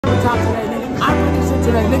I'm doing this shit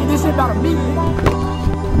today, nigga. This shit about me.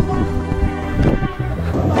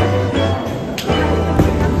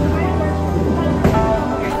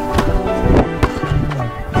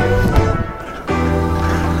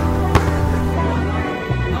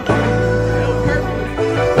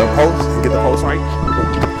 Get the post right.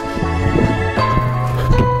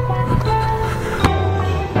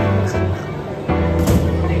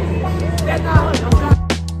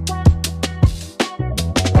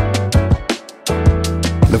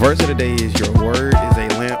 The verse of the day is, your word is a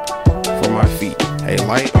lamp for my feet, a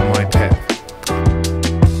light on my path.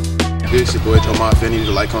 This is your boy JOMAFIA. Need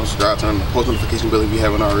to like, comment, subscribe, turn on the post notification bell if you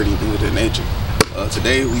haven't already, things of that nature.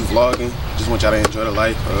 Today we vlogging. Just want y'all to enjoy the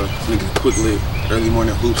life. Nigga quick lit, early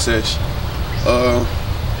morning hoop sesh.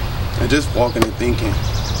 And just walking and thinking.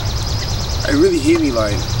 It really hit me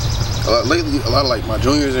like lately. A lot of like my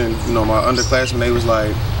juniors and my underclassmen, they was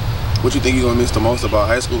like, "What you think you're gonna miss the most about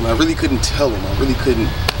high school?" And I really couldn't tell them. I really couldn't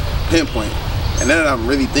pinpoint. And now that I'm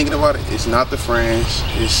really thinking about it, it's not the friends.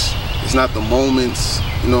 It's not the moments.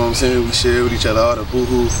 You know what I'm saying? We share with each other, all the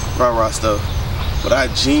boohoo, rah-rah stuff. But I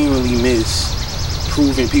genuinely miss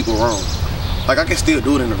proving people wrong. Like, I can still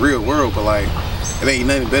do it in the real world, but like, it ain't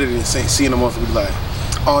nothing better than seeing them motherfuckers be like,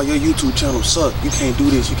 "Oh, your YouTube channel suck. You can't do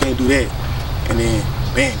this, you can't do that." And then,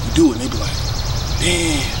 bam, you do it, and they be like,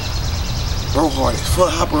 "Damn, bro hard as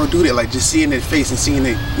fuck. How bro do that?" Like, just seeing their face and seeing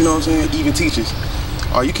it, you know what I'm saying? Even teachers,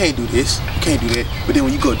 "Oh, you can't do this, you can't do that." But then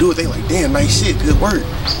when you go do it, they like, "Damn, nice shit, good work."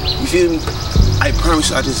 You feel me? I promise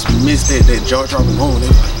you, I just missed that jaw-dropping moment. They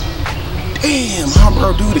be like, "Damn, how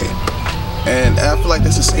bro do that?" And I feel like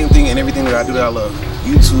that's the same thing in everything that I do that I love.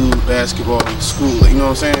 YouTube, basketball, school, you know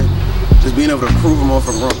what I'm saying? Just being able to prove them all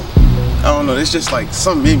from wrong. I don't know, it's just like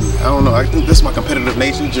something in me. I don't know, I think that's my competitive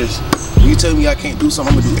nature. Just, when you tell me I can't do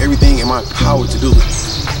something, I'm gonna do everything in my power to do it.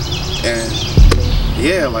 And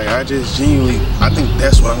yeah, like, I just genuinely, I think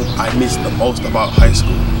that's what I miss the most about high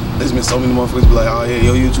school. There's been so many motherfuckers be like, "Oh yeah,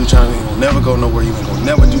 your YouTube channel ain't gonna never go nowhere, you ain't gonna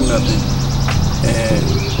never do nothing." And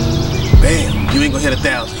bam, you ain't gonna hit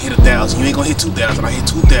 1,000, hit 1,000. You ain't gonna hit 2,000, I hit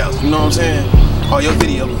 2,000. You know what I'm saying? "Oh, your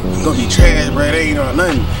video gonna be trash, bro. They ain't on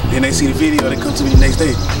nothing." Then they see the video, they come to me the next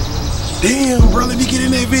day. "Damn, bro, let me get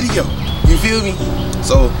in that video." You feel me?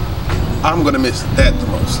 So I'm gonna miss that the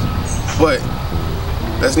most. But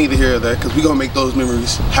that's neither here or there, because we gonna make those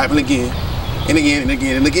memories happen again and again and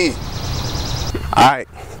again and again. Alright,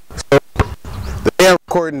 so the day I'm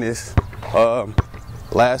recording this,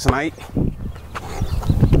 last night,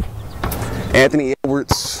 Anthony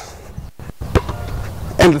Edwards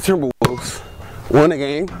and the Timberwolves won a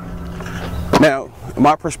game. Now,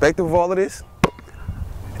 my perspective of all of this,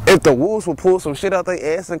 if the Wolves will pull some shit out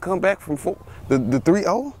their ass and come back from the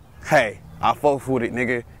 3-0, hey, I fuck with it,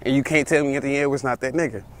 nigga. And you can't tell me Anthony Edwards not that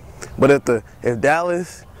nigga. But if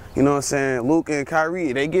Dallas, you know what I'm saying, Luke and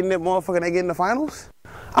Kyrie, they getting that motherfucker, they getting the finals,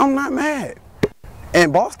 I'm not mad.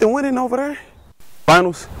 And Boston winning over there,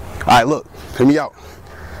 finals. All right, look, hear me out.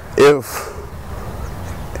 If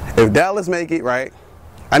Dallas make it, right,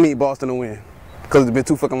 I need Boston to win, because it's been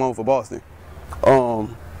too fucking long for Boston.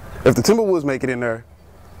 If the Timberwolves make it in there,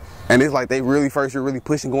 and it's like they really first year really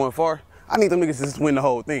pushing going far, I need them niggas to just win the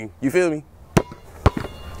whole thing. You feel me?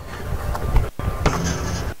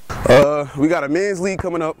 We got a men's league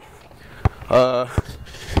coming up. You know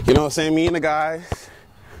what I'm saying? Me and the guys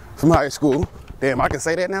from high school. Damn, I can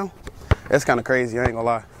say that now? That's kind of crazy, I ain't gonna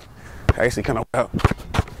lie. Actually kind of out.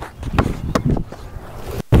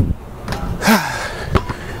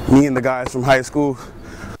 Me and the guys from high school.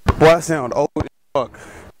 Boy, I sound old as fuck.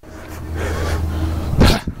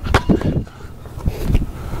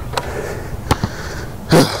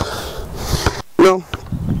 You know,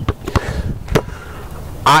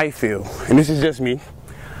 I feel, and this is just me,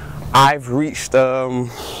 I've reached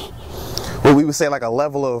what we would say like a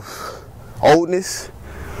level of oldness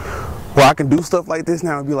where I can do stuff like this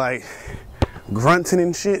now and be like grunting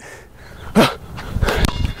and shit.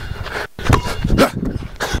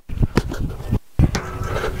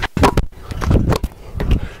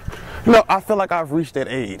 You know, I feel like I've reached that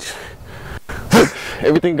age.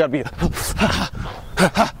 Everything gotta be like,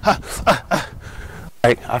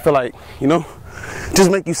 I feel like, you know, just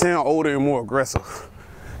make you sound older and more aggressive.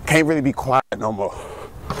 Can't really be quiet no more.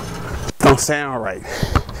 Don't sound right.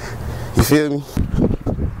 You feel me?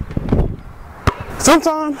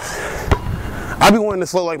 Sometimes I be wanting to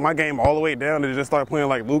slow like my game all the way down and just start playing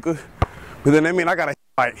like Luka. But then that mean I gotta,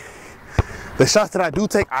 like, the shots that I do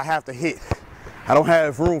take, I have to hit. I don't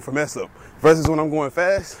have room for mess up. Versus when I'm going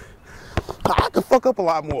fast, I can fuck up a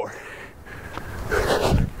lot more.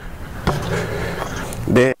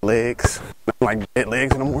 Dead legs. I'm like dead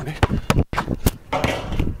legs in the morning.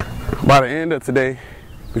 But by the end of today,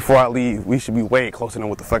 before I leave, we should be way closer than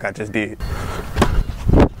what the fuck I just did.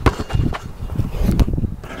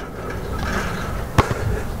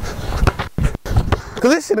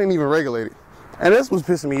 Cause this shit ain't even regulated. And that's what's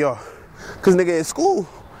pissing me off. Cause nigga at school,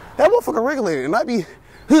 that motherfucker regulated. And I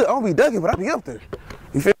don't be ducking, but I be up there.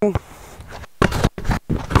 You feel me?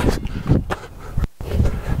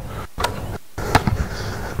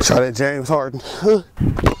 Try that James Harden.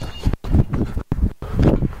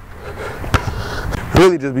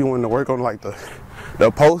 Really just be wanting to work on like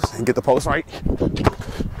the post and get the post right.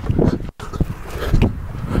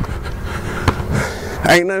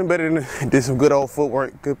 Ain't nothing better than did some good old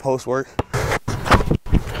footwork, good post work.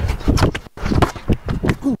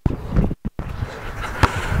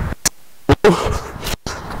 But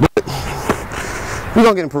we're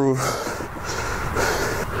gonna get improved.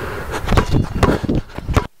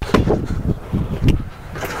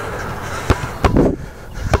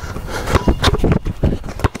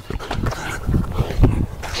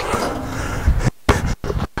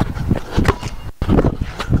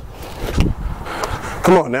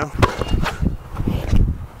 Come on now.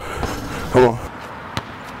 Come on.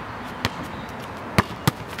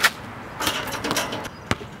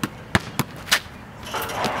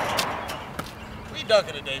 We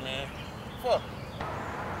dunking today, man. Fuck.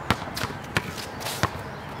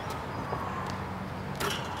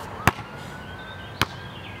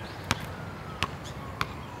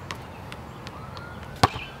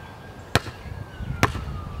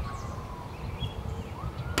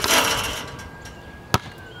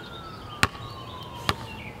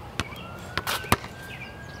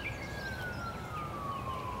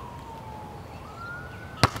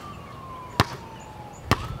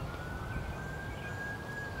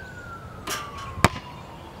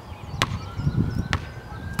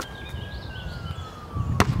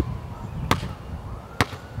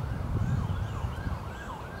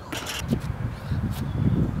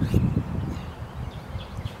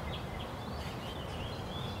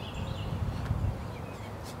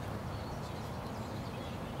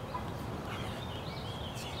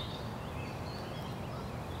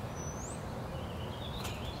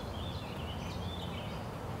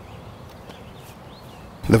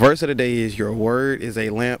 The verse of the day is, your word is a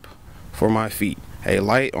lamp for my feet, a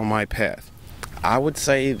light on my path. I would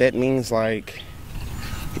say that means like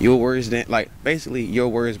your words, basically your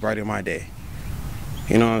words brighten my day.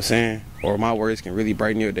 You know what I'm saying? Or my words can really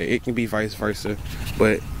brighten your day. It can be vice versa.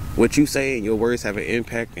 But what you say and your words have an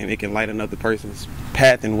impact, and it can light another person's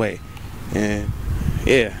path and way. And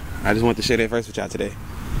yeah, I just want to share that verse with y'all today.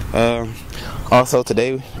 Also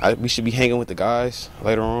today, we should be hanging with the guys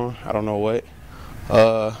later on. I don't know what.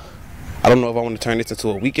 I don't know if I want to turn this into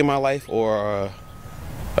a week in my life or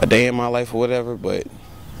a day in my life or whatever, but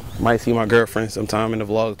might see my girlfriend sometime in the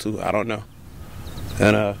vlog too. I don't know.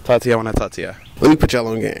 And talk to y'all when I talk to y'all. Let me put y'all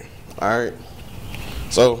on game. Alright.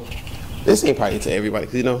 So this ain't probably to everybody,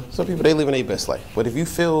 because you know, some people, they living their best life. But if you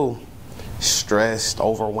feel stressed,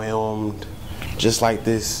 overwhelmed, just like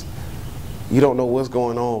this, you don't know what's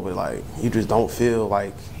going on, but like you just don't feel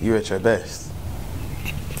like you're at your best.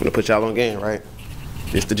 I'm gonna put y'all on game, right?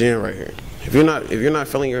 It's the gym right here. If you're not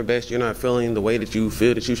feeling your best, you're not feeling the way that you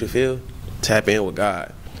feel that you should feel, tap in with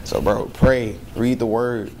God. So bro, pray, read the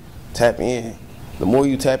word, tap in. The more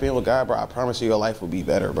you tap in with God, bro, I promise you your life will be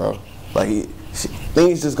better, bro. Like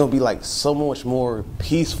things just gonna be like so much more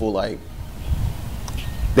peaceful. Like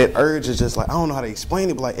that urge is just like, I don't know how to explain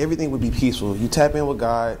it, but like everything would be peaceful. You tap in with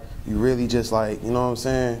God, you really just like, you know what I'm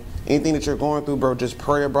saying? Anything that you're going through, bro, just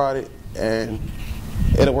pray about it and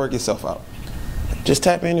it'll work itself out. Just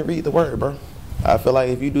tap in and read the word, bro. I feel like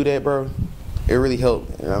if you do that, bro, it really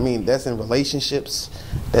helps. I mean, that's in relationships.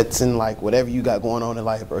 That's in like whatever you got going on in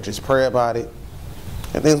life, bro. Just pray about it,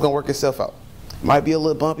 and things gonna work itself out. Might be a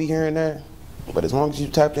little bumpy here and there, but as long as you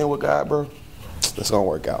tapped in with God, bro, it's gonna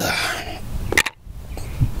work out.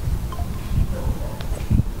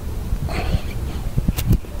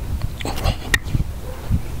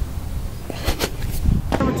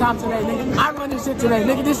 Time today, nigga. I run this shit today,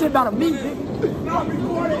 nigga. This shit about me, nigga.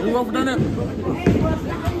 You over there?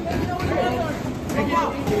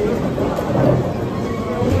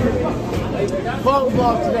 Full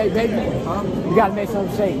vlog today, baby. We gotta make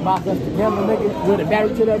something shake. Box us together, nigga. With a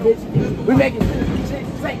battery to that bitch. We making shit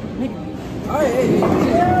shake, nigga. Hey.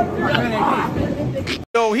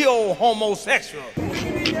 Yo, he old homosexual. Yeah,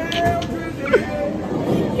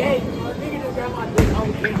 nigga just got my dick on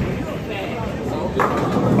the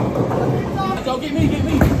so get me.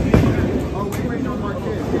 Oh, we waiting on my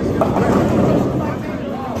kids.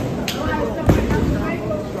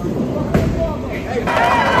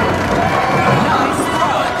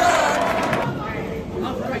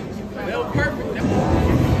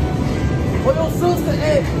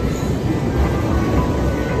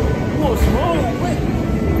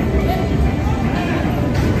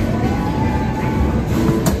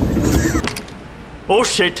 Oh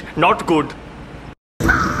shit, not good.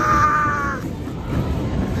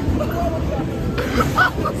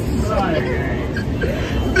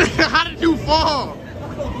 How did you fall?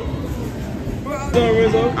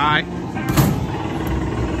 Alright.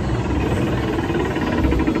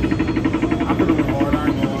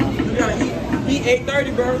 You gotta eat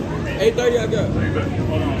 8:30, bro. 8:30 I got.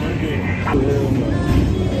 Hold on,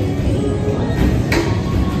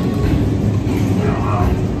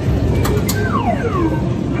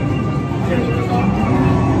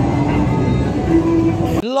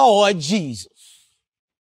 Lord Jesus.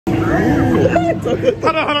 Hold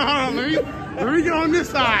on. Let me get on this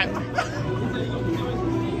side.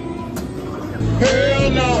 Hell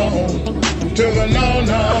no, to the no.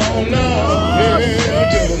 Hell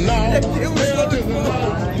to the no. Hell to the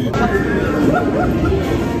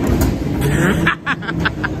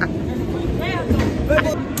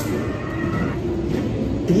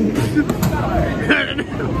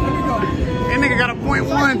That nigga got a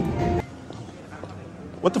 .1.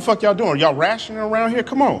 What the fuck y'all doing? Y'all rationing around here?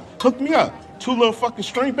 Come on, hook me up. 2 little fucking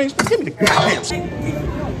string beans. Give me the goddamn.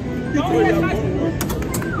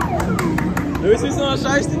 Let me see something,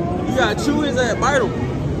 Shiesty. You gotta chew his ass, bite him.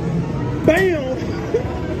 Bam!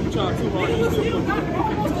 You trying too hard.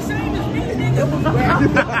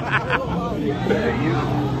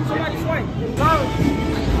 Somebody swipe.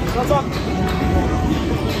 Stop talking.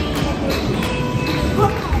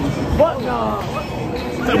 What no?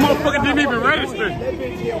 That motherfucker didn't even register.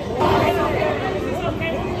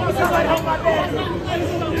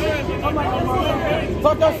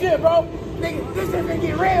 Talk your shit, bro. Nigga, this shit finna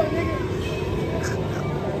get real, nigga.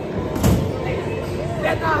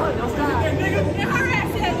 That's not her. That's not her.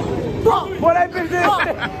 Fuck. What that bitch did?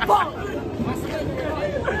 Fuck.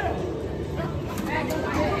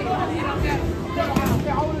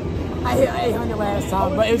 I hit 800 last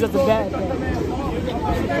time, but it was just a bad thing.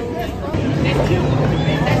 That's cute.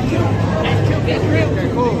 That's real. Okay,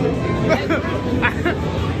 cool.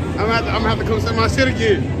 I'm gonna have to come say my shit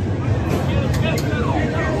again.